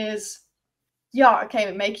thing is, yeah,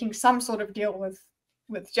 okay, making some sort of deal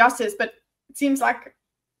with Justice, but it seems like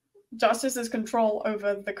Justice's control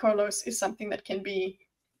over the Kolos is something that can be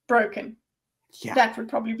broken. Yeah. That would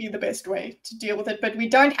probably be the best way to deal with it, but we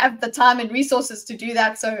don't have the time and resources to do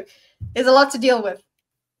that, so there's a lot to deal with.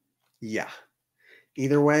 Yeah.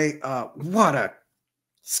 Either way, what a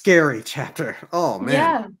scary chapter. Oh man.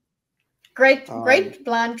 Yeah. Great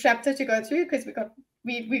blind chapter to go through because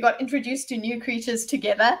we got introduced to new creatures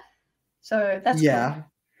together. So that's cool. Yeah.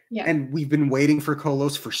 And we've been waiting for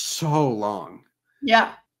Kolos for so long.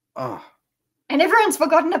 Yeah. Oh. And everyone's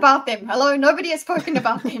forgotten about them. Hello, nobody has spoken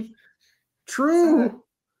about them. True.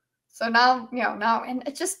 So now, and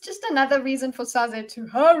it's just another reason for Saze to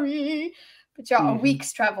hurry. But a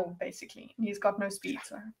week's travel, basically. And he's got no speed,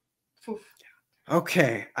 so. Oof.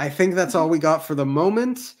 Okay, I think that's all we got for the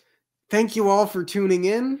moment. Thank you all for tuning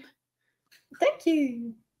in. Thank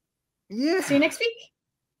you. Yeah. See you next week.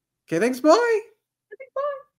 Okay, thanks, bye.